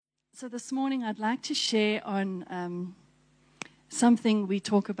So this morning I'd like to share on something we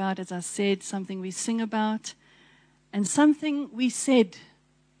talk about, as I said, something we sing about, and something we said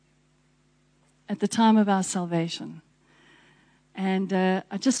at the time of our salvation. And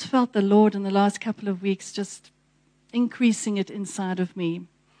I just felt the Lord in the last couple of weeks just increasing it inside of me.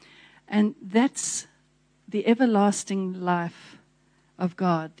 And that's the everlasting life of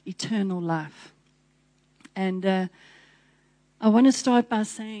God, eternal life. And I want to start by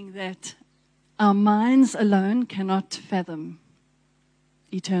saying that our minds alone cannot fathom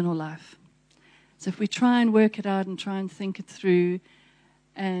eternal life. So if we try and work it out and try and think it through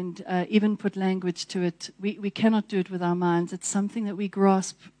and even put language to it, we cannot do it with our minds. It's something that we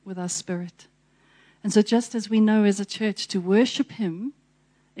grasp with our spirit. And so just as we know as a church to worship Him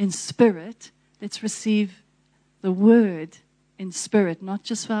in spirit, let's receive the Word in spirit, not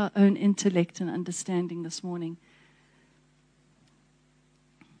just for our own intellect and understanding this morning.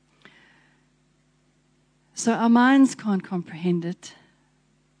 So our minds can't comprehend it,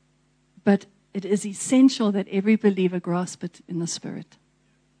 but it is essential that every believer grasp it in the Spirit.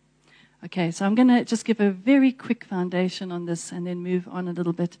 Okay, so I'm going to just give a very quick foundation on this and then move on a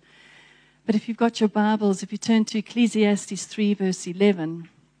little bit. But if you've got your Bibles, if you turn to Ecclesiastes 3, verse 11,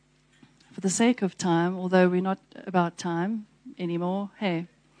 for the sake of time, although we're not about time anymore, hey,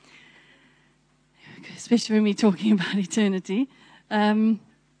 especially when we're talking about eternity. Anyway,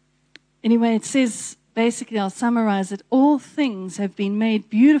 it says, basically, I'll summarize it. All things have been made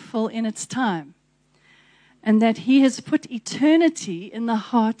beautiful in its time, and that He has put eternity in the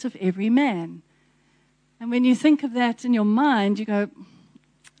heart of every man. And when you think of that in your mind, you go,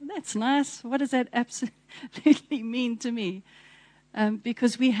 that's nice. What does that absolutely mean to me?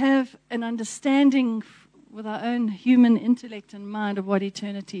 Because we have an understanding with our own human intellect and mind of what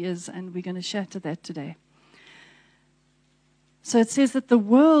eternity is, and we're going to shatter that today. So it says that the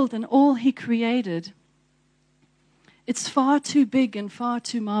world and all He created, it's far too big and far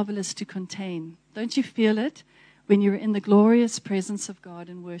too marvelous to contain. Don't you feel it when you're in the glorious presence of God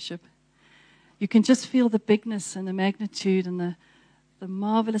in worship? You can just feel the bigness and the magnitude and the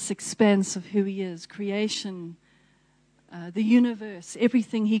marvelous expanse of who He is. Creation, the universe,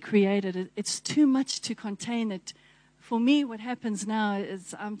 everything He created. It's too much to contain it. For me, what happens now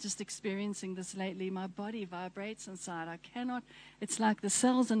is I'm just experiencing this lately. My body vibrates inside. I cannot, it's like the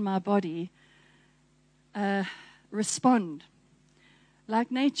cells in my body respond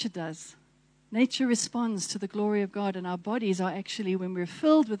like nature does. Nature responds to the glory of God, and our bodies are actually, when we're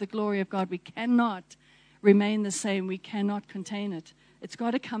filled with the glory of God, we cannot remain the same. We cannot contain it. It's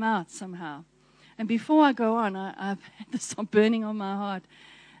got to come out somehow. And before I go on, I've had this burning on my heart.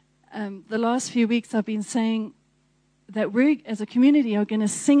 The last few weeks I've been saying that we as a community are going to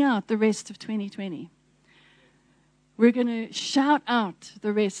sing out the rest of 2020. We're going to shout out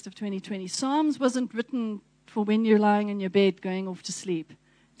the rest of 2020. Psalms wasn't written for when you're lying in your bed going off to sleep,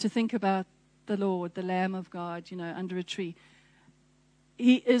 to think about the Lord, the Lamb of God, under a tree.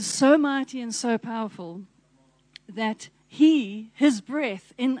 He is so mighty and so powerful that His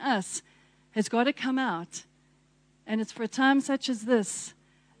breath in us has got to come out. And it's for a time such as this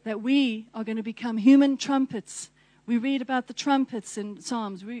that we are going to become human trumpets. We read about the trumpets in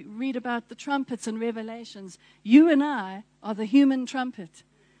Psalms. We read about the trumpets in Revelations. You and I are the human trumpet.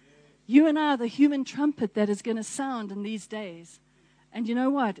 You and I are the human trumpet that is going to sound in these days. And you know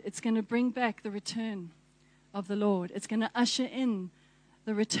what? It's going to bring back the return of the Lord. It's going to usher in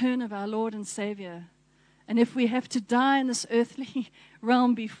the return of our Lord and Savior. And if we have to die in this earthly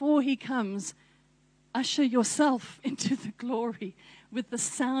realm before He comes, usher yourself into the glory with the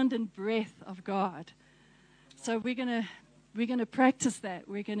sound and breath of God. So we're going to practice that.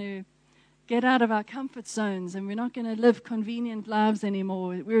 We're going to get out of our comfort zones, and we're not going to live convenient lives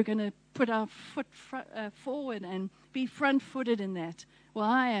anymore. We're going to put our foot forward and be front-footed in that. Well,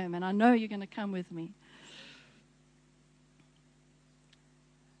 I am, and I know you're going to come with me.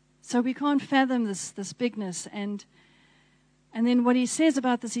 So we can't fathom this bigness. And then what He says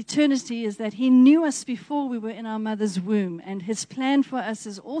about this eternity is that He knew us before we were in our mother's womb. And His plan for us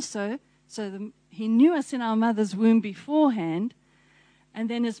is also, He knew us in our mother's womb beforehand. And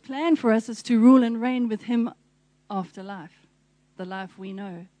then His plan for us is to rule and reign with Him after life, the life we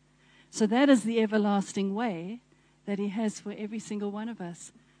know. So that is the everlasting way that He has for every single one of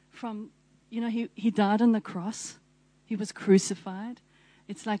us. From, He died on the cross. He was crucified.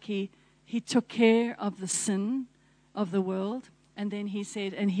 It's like He took care of the sin of the world. And then He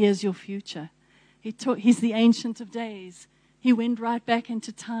said, and here's your future. He's the Ancient of Days. He went right back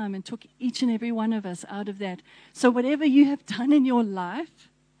into time and took each and every one of us out of that. So whatever you have done in your life,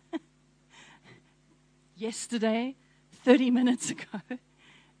 yesterday, 30 minutes ago,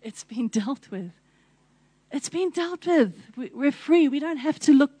 It's been dealt with. It's been dealt with. We're free. We don't have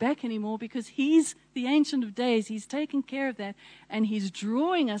to look back anymore because He's the Ancient of Days. He's taken care of that. And He's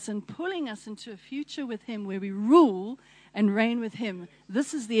drawing us and pulling us into a future with Him where we rule and reign with Him.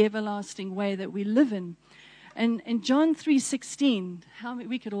 This is the everlasting way that we live in. And in John 3:16,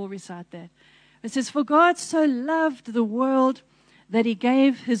 we could all recite that. It says, "For God so loved the world that He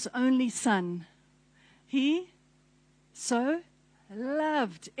gave His only Son." He so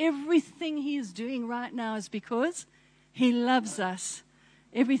loved. Everything He is doing right now is because He loves us.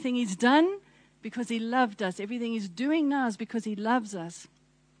 Everything He's done, because He loved us. Everything He's doing now is because He loves us.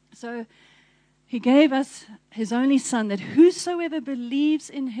 So He gave us His only Son, that whosoever believes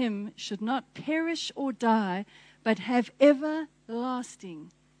in Him should not perish or die, but have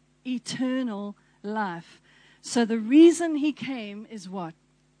everlasting, eternal life. So the reason He came is what?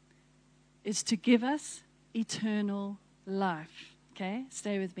 Is to give us eternal life. Okay,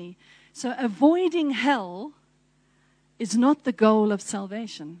 stay with me. So avoiding hell is not the goal of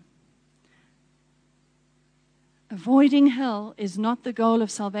salvation. Avoiding hell is not the goal of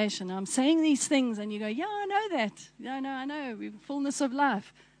salvation. Now, I'm saying these things and you go, yeah, I know that. Yeah, I know. We're fullness of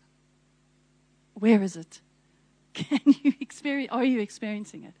life. Where is it? Are you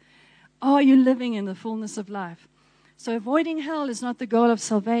experiencing it? Are you living in the fullness of life? So avoiding hell is not the goal of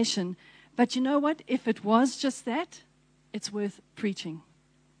salvation. But you know what? If it was just that, it's worth preaching.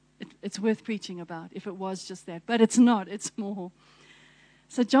 It's worth preaching about if it was just that. But it's not. It's more.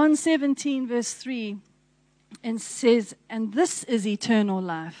 So John 17, verse 3, and says, "And this is eternal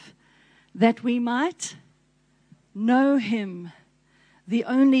life, that we might know Him, the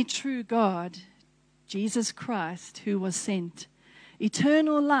only true God, Jesus Christ, who was sent."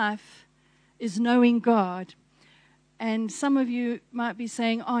 Eternal life is knowing God. And some of you might be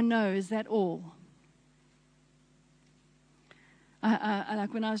saying, "Oh no, is that all?"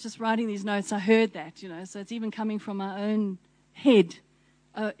 Like when I was just writing these notes, I heard that, so it's even coming from my own head.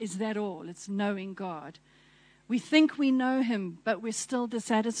 Is that all? It's knowing God. We think we know Him, but we're still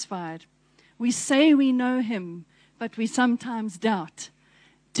dissatisfied. We say we know Him, but we sometimes doubt.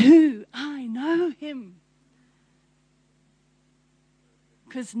 Do I know Him?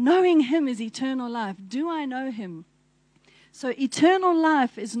 Because knowing Him is eternal life. Do I know Him? So eternal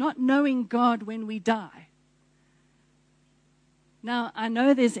life is not knowing God when we die. Now, I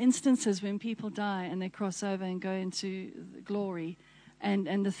know there's instances when people die and they cross over and go into glory.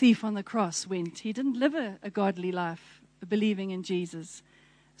 And the thief on the cross went. He didn't live a godly life, believing in Jesus.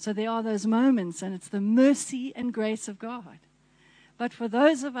 So there are those moments, and it's the mercy and grace of God. But for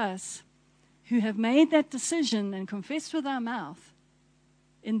those of us who have made that decision and confessed with our mouth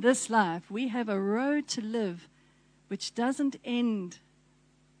in this life, we have a road to live which doesn't end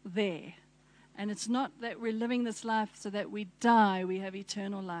there. And it's not that we're living this life so that we die, we have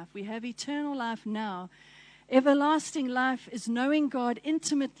eternal life. We have eternal life now. Everlasting life is knowing God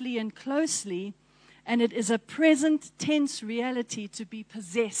intimately and closely, and it is a present tense reality to be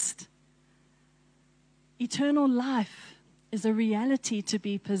possessed. Eternal life is a reality to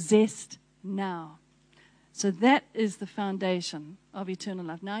be possessed now. So that is the foundation of eternal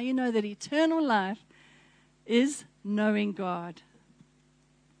life. Now you know that eternal life is knowing God.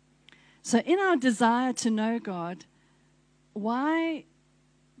 So in our desire to know God, why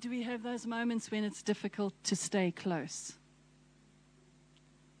do we have those moments when it's difficult to stay close?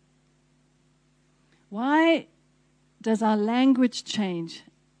 Why does our language change?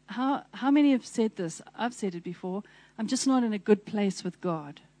 How many have said this? I've said it before. I'm just not in a good place with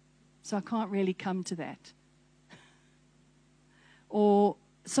God, so I can't really come to that. Or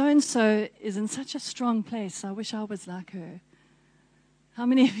so-and-so is in such a strong place, I wish I was like her. How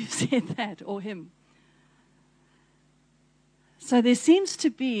many of you have said that, or him? So there seems to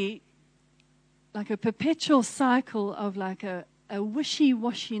be like a perpetual cycle of like a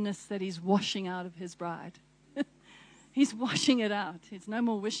wishy-washiness that He's washing out of His bride. He's washing it out. It's no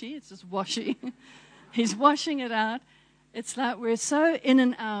more wishy, it's just washy. He's washing it out. It's like we're so in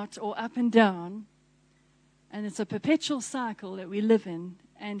and out or up and down, and it's a perpetual cycle that we live in.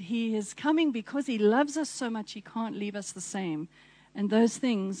 And He is coming because He loves us so much, He can't leave us the same. And those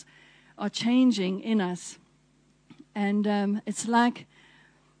things are changing in us. And it's like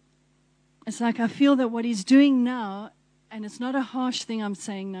I feel that what He's doing now, and it's not a harsh thing I'm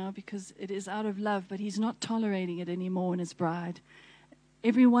saying now because it is out of love, but He's not tolerating it anymore in His bride.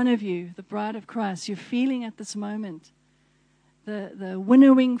 Every one of you, the bride of Christ, you're feeling at this moment the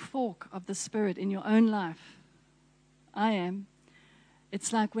winnowing fork of the Spirit in your own life. I am.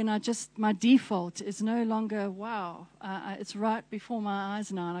 It's like when my default is no longer, wow, it's right before my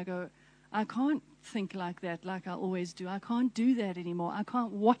eyes now, and I go, I can't think like that, like I always do. I can't do that anymore. I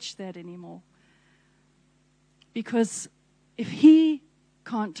can't watch that anymore. Because if he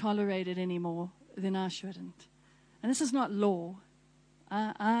can't tolerate it anymore, then I shouldn't. And this is not law.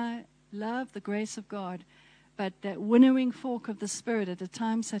 I love the grace of God, but that winnowing fork of the Spirit at a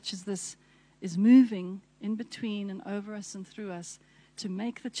time such as this is moving in between and over us and through us to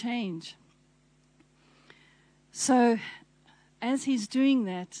make the change. So, as he's doing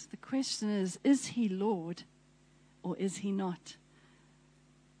that, the question is he Lord or is he not?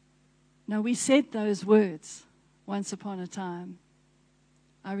 Now, we said those words once upon a time.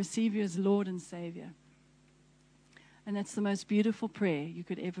 I receive you as Lord and Savior. And that's the most beautiful prayer you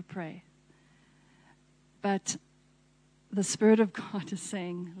could ever pray. But the Spirit of God is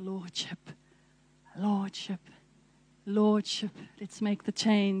saying, Lordship, Lordship, Lordship. Let's make the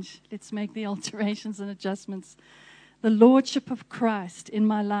change. Let's make the alterations and adjustments. The Lordship of Christ in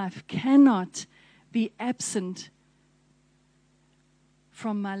my life cannot be absent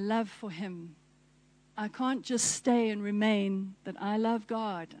from my love for Him. I can't just stay and remain that I love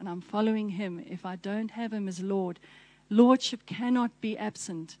God and I'm following Him if I don't have Him as Lord. Lordship cannot be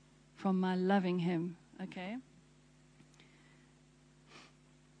absent from my loving Him. Okay?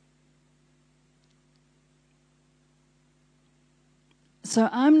 So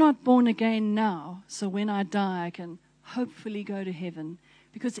I'm not born again now, so when I die I can hopefully go to heaven.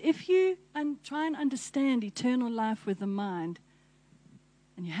 Because if you try and understand eternal life with the mind,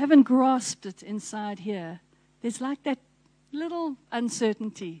 and you haven't grasped it inside here, there's like that little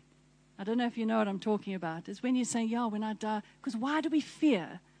uncertainty. I don't know if you know what I'm talking about. It's when you're saying, yeah, when I die. Because why do we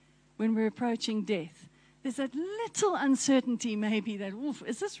fear when we're approaching death? There's that little uncertainty maybe that, oof,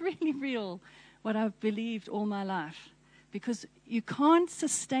 is this really real, what I've believed all my life? Because you can't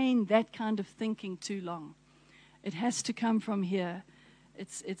sustain that kind of thinking too long. It has to come from here.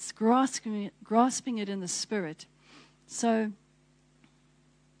 It's grasping it in the Spirit. So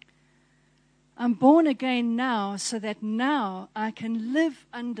I'm born again now so that now I can live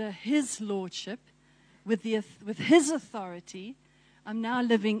under His Lordship with His authority. I'm now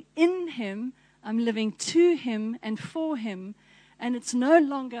living in Him. I'm living to Him and for Him. And it's no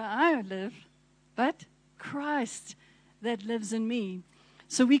longer I live, but Christ that lives in me.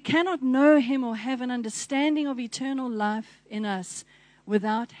 So we cannot know Him or have an understanding of eternal life in us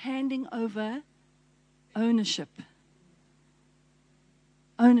without handing over ownership.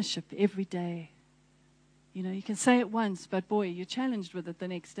 Ownership every day. You know, you can say it once, but boy, you're challenged with it the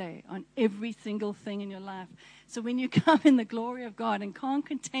next day on every single thing in your life. So when you come in the glory of God and can't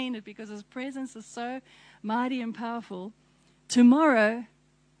contain it because His presence is so mighty and powerful, tomorrow,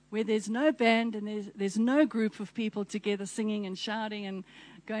 where there's no band and there's no group of people together singing and shouting and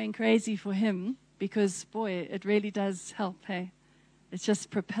going crazy for Him, because, boy, it really does help, hey? It just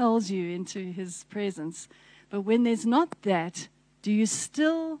propels you into His presence. But when there's not that, do you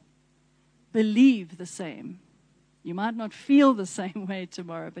still believe the same? You might not feel the same way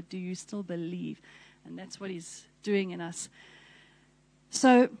tomorrow, but do you still believe? And that's what He's doing in us.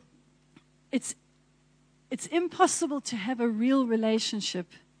 So it's impossible to have a real relationship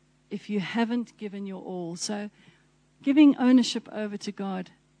if you haven't given your all. So giving ownership over to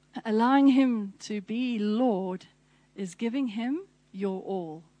God, allowing Him to be Lord, is giving Him your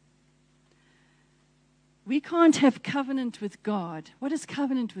all. We can't have covenant with God. What is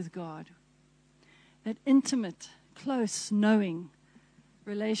covenant with God? That intimate, close, knowing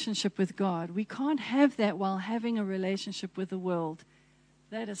relationship with God. We can't have that while having a relationship with the world.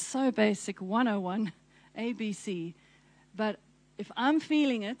 That is so basic, 101, ABC. But if I'm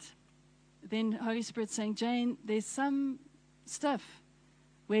feeling it, then Holy Spirit's saying, Jane, there's some stuff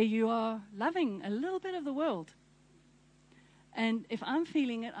where you are loving a little bit of the world. And if I'm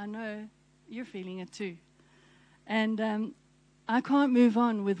feeling it, I know you're feeling it too. And I can't move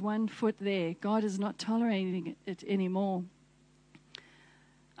on with one foot there. God is not tolerating it anymore.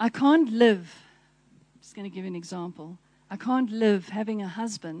 I can't live, I'm just going to give you an example. I can't live having a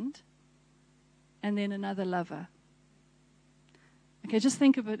husband and then another lover. Okay, just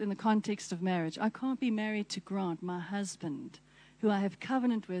think of it in the context of marriage. I can't be married to Grant, my husband, who I have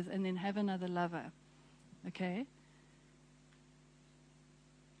covenant with, and then have another lover. Okay?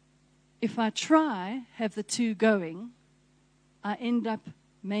 If I try, have the two going, I end up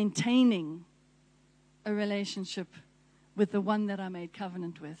maintaining a relationship with the one that I made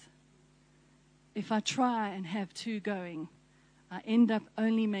covenant with. If I try and have two going, I end up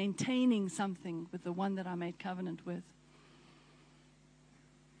only maintaining something with the one that I made covenant with.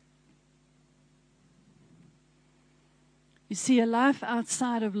 You see, a life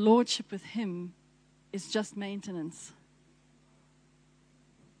outside of lordship with Him is just maintenance.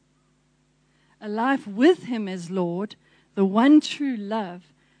 a life with Him as Lord, the one true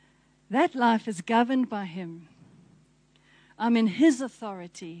love, that life is governed by Him. I'm in His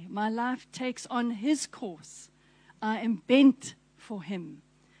authority. My life takes on His course. I am bent for Him.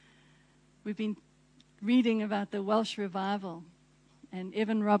 We've been reading about the Welsh revival and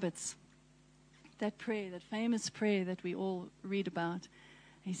Evan Roberts, that prayer, that famous prayer that we all read about.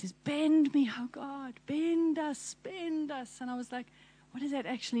 He says, bend me, oh God, bend us, bend us. And I was like, what does that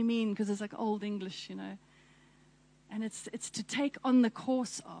actually mean? Because it's like old English, you know. And it's to take on the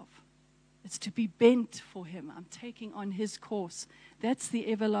course of. It's to be bent for Him. I'm taking on His course. That's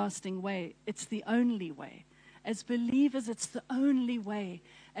the everlasting way. It's the only way. As believers, it's the only way.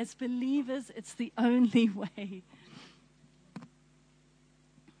 As believers, it's the only way.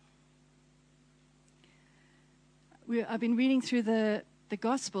 I've been reading through the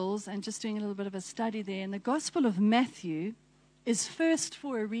Gospels and just doing a little bit of a study there. And the Gospel of Matthew is first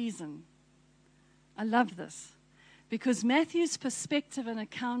for a reason. I love this. Because Matthew's perspective and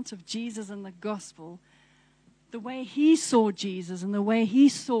account of Jesus in the Gospel, the way he saw Jesus and the way he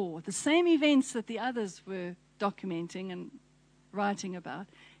saw the same events that the others were documenting and writing about,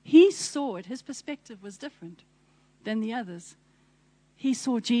 he saw it. His perspective was different than the others. He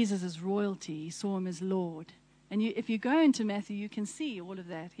saw Jesus as royalty. He saw Him as Lord. And if you go into Matthew, you can see all of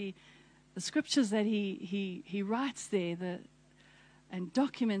that. The scriptures that he writes there and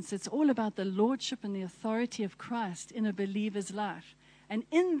documents, it's all about the lordship and the authority of Christ in a believer's life. And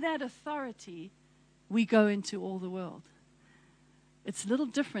in that authority, we go into all the world. It's a little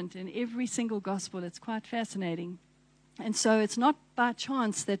different in every single gospel. It's quite fascinating. And so it's not by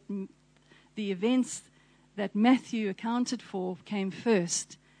chance that the events that Matthew accounted for came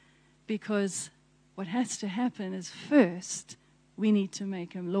first, because what has to happen is first we need to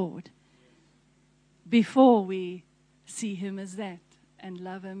make Him Lord before we see Him as that and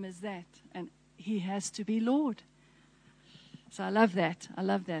love Him as that. And He has to be Lord. So I love that. I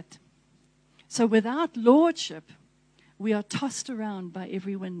love that. So without lordship, we are tossed around by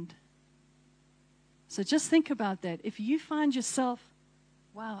every wind. So just think about that. If you find yourself,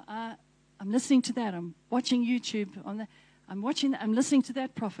 wow, I'm listening to that. I'm watching YouTube on that. I'm listening to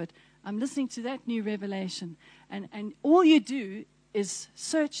that prophet. I'm listening to that new revelation. And all you do is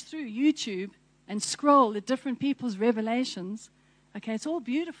search through YouTube and scroll at different people's revelations. Okay, it's all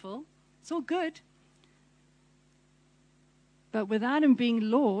beautiful. It's all good. But without Him being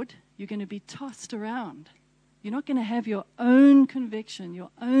Lord, you're going to be tossed around. You're not going to have your own conviction, your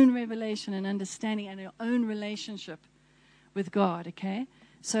own revelation and understanding, and your own relationship with God, okay?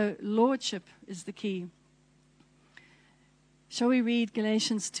 So lordship is the key. Shall we read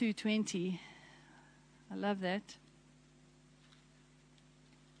Galatians 2:20? I love that.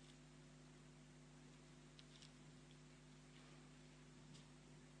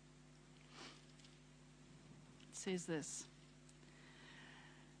 It says this: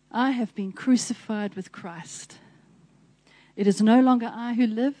 I have been crucified with Christ. It is no longer I who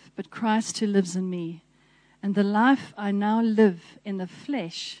live, but Christ who lives in me. And the life I now live in the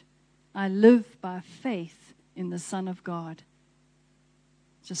flesh, I live by faith in the Son of God.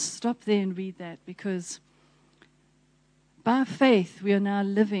 Just stop there and read that, because by faith we are now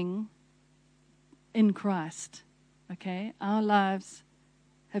living in Christ. Okay? Our lives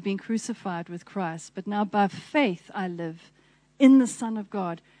have been crucified with Christ, but now by faith I live in the Son of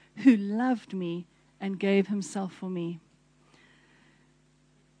God, who loved me and gave Himself for me.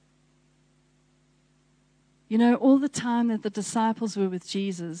 You know, all the time that the disciples were with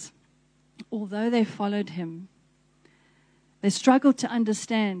Jesus, although they followed Him, they struggled to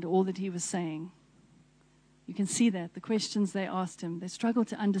understand all that He was saying. You can see that, the questions they asked Him. They struggled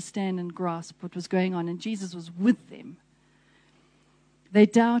to understand and grasp what was going on, and Jesus was with them. They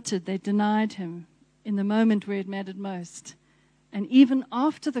doubted, they denied Him in the moment where it mattered most. And even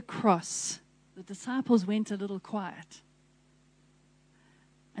after the cross, the disciples went a little quiet.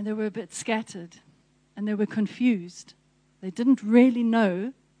 And they were a bit scattered. And they were confused. They didn't really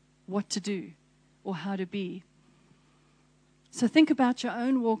know what to do or how to be. So think about your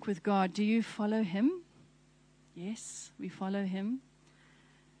own walk with God. Do you follow Him? Yes, we follow Him.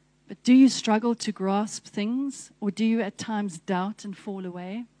 But do you struggle to grasp things? Or do you at times doubt and fall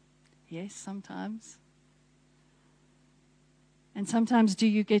away? Yes, sometimes. And sometimes do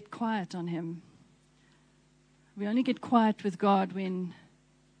you get quiet on Him? We only get quiet with God when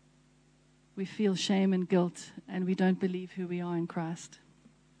we feel shame and guilt and we don't believe who we are in Christ.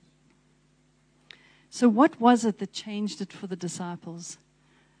 So what was it that changed it for the disciples?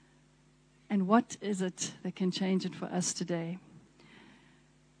 And what is it that can change it for us today?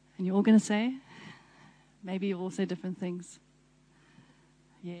 And you're all going to say? Maybe you'll all say different things.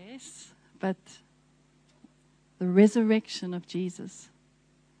 Yes, but the resurrection of Jesus.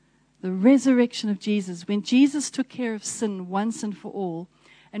 The resurrection of Jesus. When Jesus took care of sin once and for all,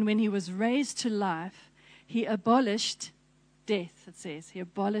 and when he was raised to life, he abolished death, it says. He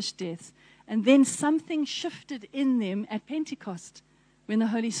abolished death. And then something shifted in them at Pentecost when the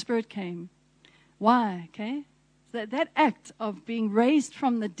Holy Spirit came. Why? Okay? That act of being raised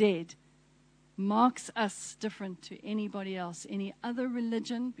from the dead marks us different to anybody else, any other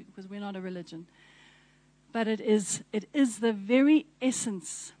religion, because we're not a religion. But it is the very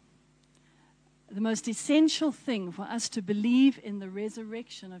essence, the most essential thing for us to believe in the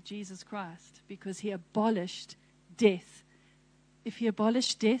resurrection of Jesus Christ, because he abolished death. If he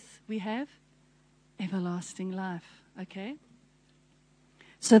abolished death, we have everlasting life. Okay?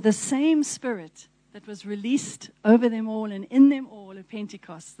 So the same Spirit that was released over them all and in them all at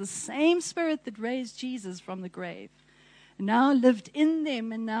Pentecost, the same Spirit that raised Jesus from the grave, now lived in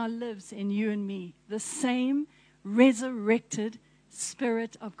them and now lives in you and me. The same resurrected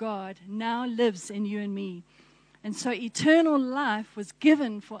Spirit of God now lives in you and me. And so eternal life was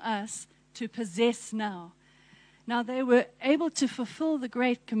given for us to possess now. Now they were able to fulfill the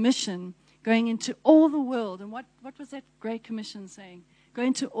Great Commission going into all the world. And what was that Great Commission saying? Go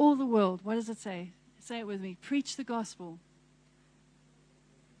into all the world. What does it say? Say it with me. Preach the gospel.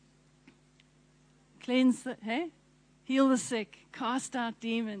 Cleanse the, hey? Heal the sick. Cast out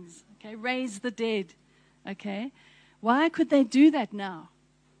demons. Okay? Raise the dead. Okay? Why could they do that now?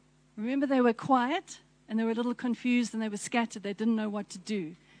 Remember, they were quiet and they were a little confused and they were scattered. They didn't know what to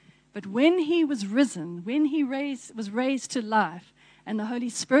do. But when he was risen, when he was raised to life and the Holy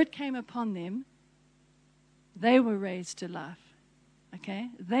Spirit came upon them, they were raised to life. Okay?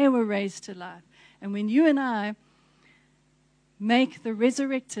 They were raised to life. And when you and I make the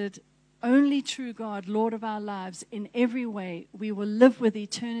resurrected, only true God Lord of our lives in every way, we will live with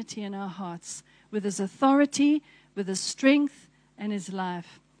eternity in our hearts, with his authority, with his strength, and his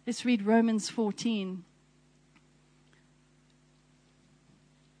life. Let's read Romans 14.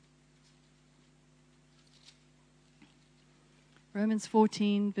 Romans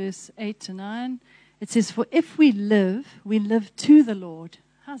 14, verse 8 to 9. It says, for if we live to the Lord.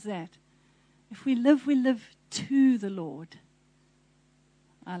 How's that? If we live to the Lord.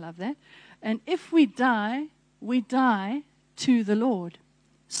 I love that. And if we die to the Lord.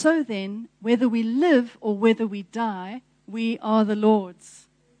 So then, whether we live or whether we die, we are the Lord's.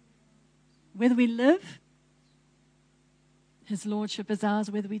 Whether we live, his lordship is ours.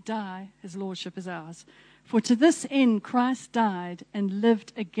 Whether we die, his lordship is ours. For to this end Christ died and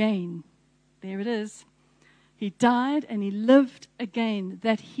lived again. There it is. He died and he lived again,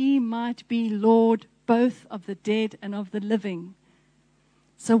 that he might be Lord both of the dead and of the living.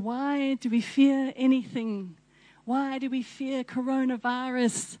 So why do we fear anything? Why do we fear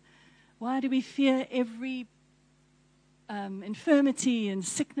coronavirus? Why do we fear every infirmity and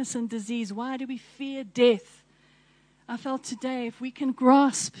sickness and disease? Why do we fear death? I felt today, if we can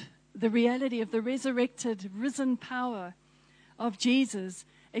grasp the reality of the resurrected, risen power of Jesus,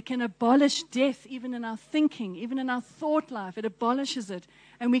 it can abolish death even in our thinking, even in our thought life. It abolishes it.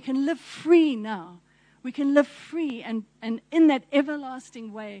 And we can live free now. We can live free and in that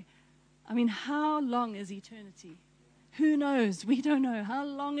everlasting way. I mean, how long is eternity? Who knows? We don't know. How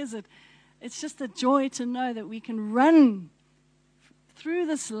long is it? It's just a joy to know that we can run through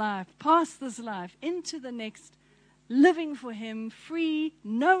this life, past this life, into the next, living for him, free,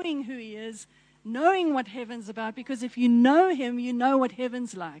 knowing who he is, knowing what heaven's about, because if you know him, you know what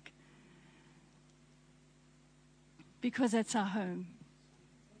heaven's like. Because that's our home.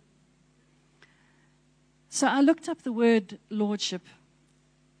 So I looked up the word lordship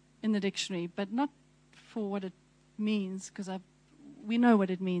in the dictionary, but not for what it means, because we know what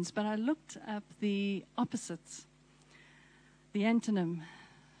it means, but I looked up the opposites, the antonym.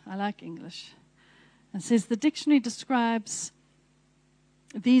 I like English. It says the dictionary describes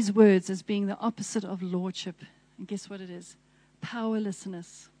these words as being the opposite of lordship. And guess what it is?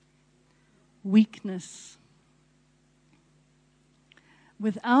 Powerlessness, weakness.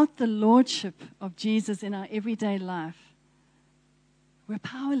 Without the lordship of Jesus in our everyday life, we're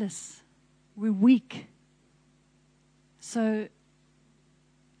powerless. We're weak. So,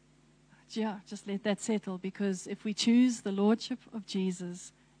 yeah, just let that settle, because if we choose the lordship of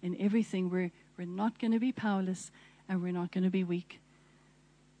Jesus in everything, we're not going to be powerless and we're not going to be weak.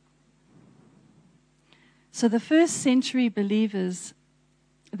 So the first century believers,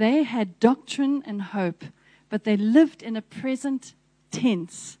 they had doctrine and hope, but they lived in a present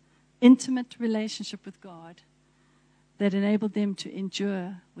tense, intimate relationship with God that enabled them to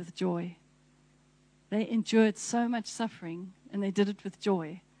endure with joy. They endured so much suffering, and they did it with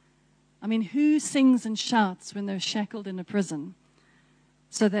joy. I mean, who sings and shouts when they're shackled in a prison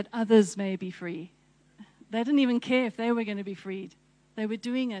so that others may be free? They didn't even care if they were going to be freed. They were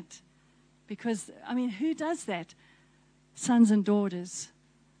doing it because, I mean, who does that? Sons and daughters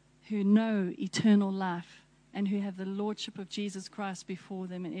who know eternal life and who have the lordship of Jesus Christ before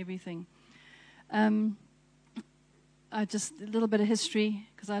them and everything. Just a little bit of history,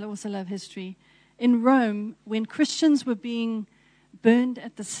 because I also love history. In Rome, when Christians were being burned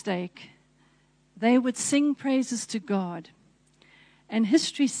at the stake, they would sing praises to God. And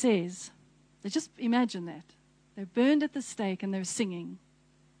history says, just imagine that. They're burned at the stake and they're singing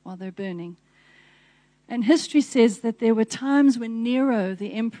while they're burning. And history says that there were times when Nero,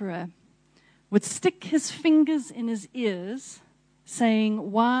 the emperor, would stick his fingers in his ears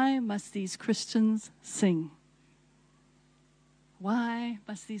saying, "Why must these Christians sing? Why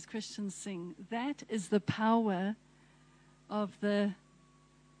must these Christians sing?" That is the power of the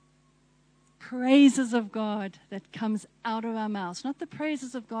praises of God that comes out of our mouths. Not the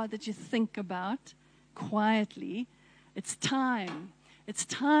praises of God that you think about quietly. It's time. It's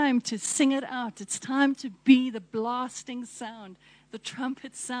time to sing it out. It's time to be the blasting sound, the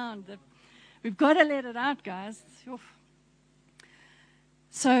trumpet sound. We've got to let it out, guys.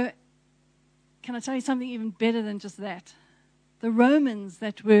 So, can I tell you something even better than just that? The Romans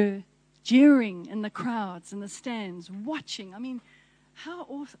that were jeering in the crowds, in the stands, watching. I mean,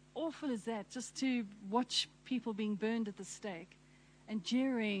 how awful is that, just to watch people being burned at the stake and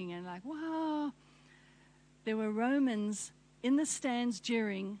jeering and like, wow. There were Romans in the stands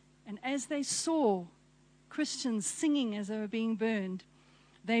jeering, and as they saw Christians singing as they were being burned,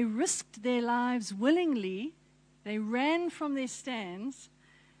 they risked their lives willingly. They ran from their stands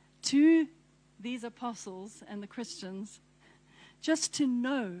to these apostles and the Christians just to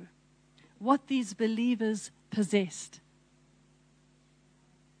know what these believers possessed.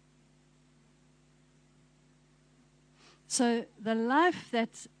 So the life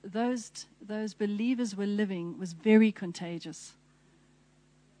that those believers were living was very contagious.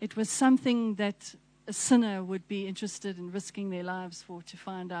 It was something that a sinner would be interested in risking their lives for, to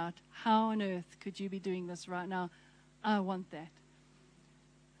find out, how on earth could you be doing this right now? I want that.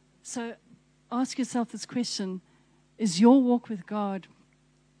 So ask yourself this question: is your walk with God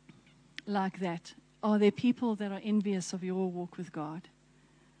like that? Are there people that are envious of your walk with God?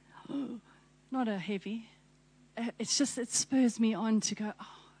 Not a heavy. It's just, it spurs me on to go,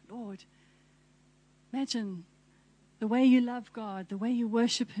 oh, Lord, imagine the way you love God, the way you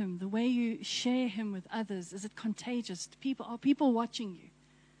worship Him, the way you share Him with others. Is it contagious? Are people watching you?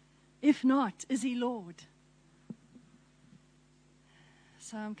 If not, is He Lord?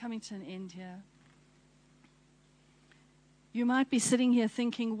 So I'm coming to an end here. You might be sitting here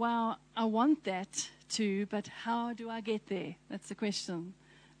thinking, wow, I want that too, but how do I get there? That's the question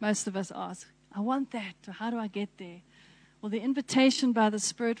most of us ask. I want that. How do I get there? Well, the invitation by the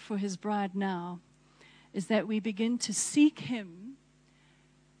Spirit for His bride now is that we begin to seek Him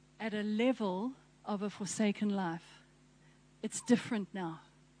at a level of a forsaken life. It's different now.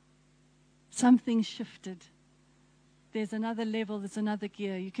 Something shifted. There's another level, there's another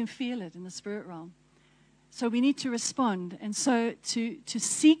gear. You can feel it in the spirit realm. So we need to respond. And so to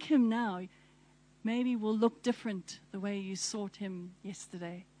seek Him now maybe will look different the way you sought Him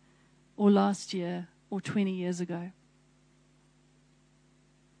yesterday, or last year, or 20 years ago.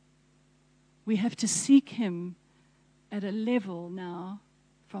 We have to seek Him at a level now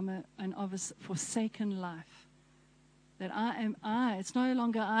from of a forsaken life. That I am I. It's no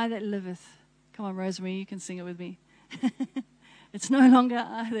longer I that liveth. Come on, Rosemary, you can sing it with me. It's no longer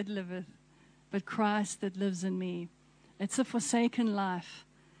I that liveth, but Christ that lives in me. It's a forsaken life.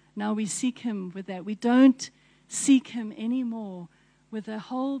 Now we seek Him with that. We don't seek Him anymore with a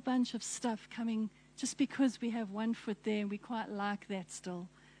whole bunch of stuff coming just because we have one foot there and we quite like that still.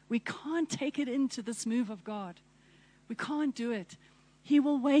 We can't take it into this move of God. We can't do it. He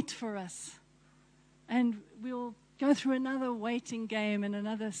will wait for us. And we'll go through another waiting game and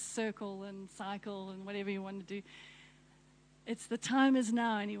another circle and cycle and whatever you want to do. It's the time is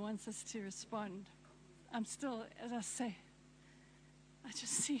now, and He wants us to respond. I'm still, as I say, I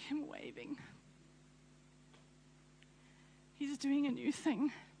just see Him waving. He's doing a new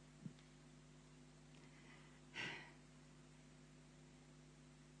thing.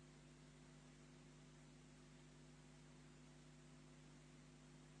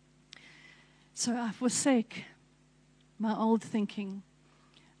 So I forsake my old thinking.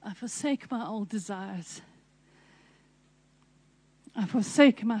 I forsake my old desires. I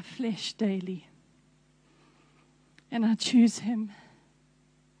forsake my flesh daily. And I choose Him.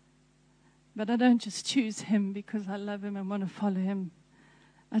 But I don't just choose Him because I love Him and want to follow Him.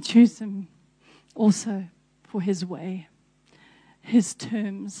 I choose Him also for His way, His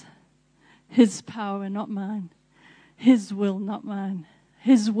terms, His power, not mine, His will, not mine,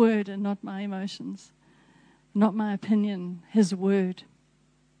 His word and not my emotions, not my opinion, His word.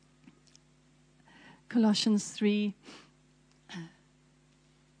 Colossians 3,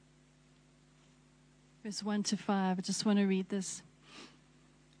 verse 1 to 5. I just want to read this.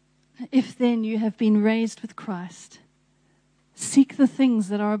 If then you have been raised with Christ, seek the things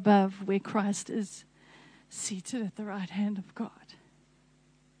that are above, where Christ is seated at the right hand of God.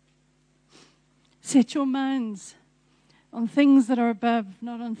 Set your minds on things that are above,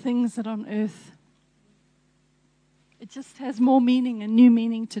 not on things that are on earth. It just has more meaning, a new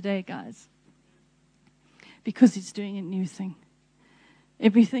meaning today, guys. Because He's doing a new thing.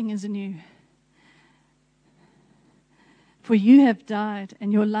 Everything is new. For you have died,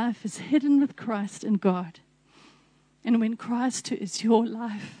 and your life is hidden with Christ in God. And when Christ, who is your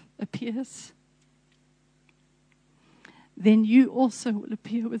life, appears, then you also will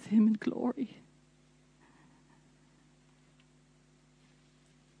appear with Him in glory.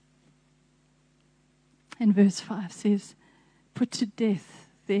 And verse 5 says, put to death,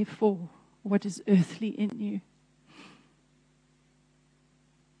 therefore, what is earthly in you.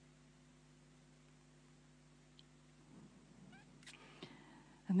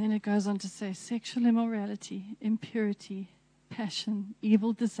 And then it goes on to say sexual immorality, impurity, passion,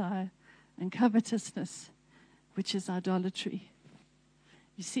 evil desire, and covetousness, which is idolatry.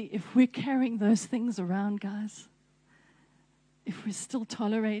 You see, if we're carrying those things around, guys, if we're still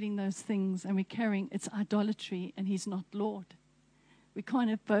tolerating those things and we're carrying, it's idolatry and He's not Lord. We can't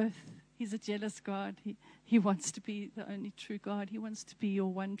have both. He's a jealous God. He wants to be the only true God. He wants to be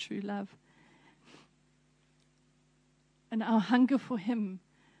your one true love. And our hunger for Him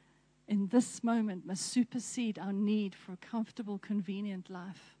in this moment must supersede our need for a comfortable, convenient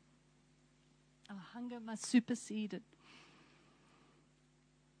life. Our hunger must supersede it.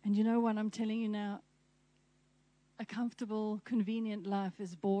 And you know what I'm telling you now? A comfortable, convenient life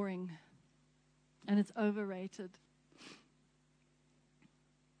is boring. And it's overrated.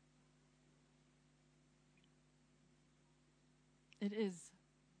 It is.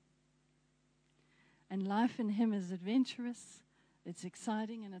 And life in Him is adventurous. It's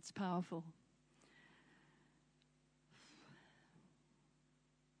exciting and it's powerful.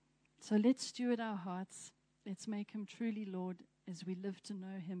 So let's steward our hearts. Let's make Him truly Lord as we live to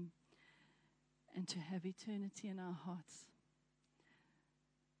know Him and to have eternity in our hearts.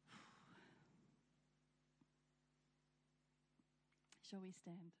 Shall we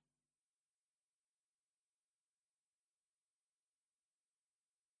stand?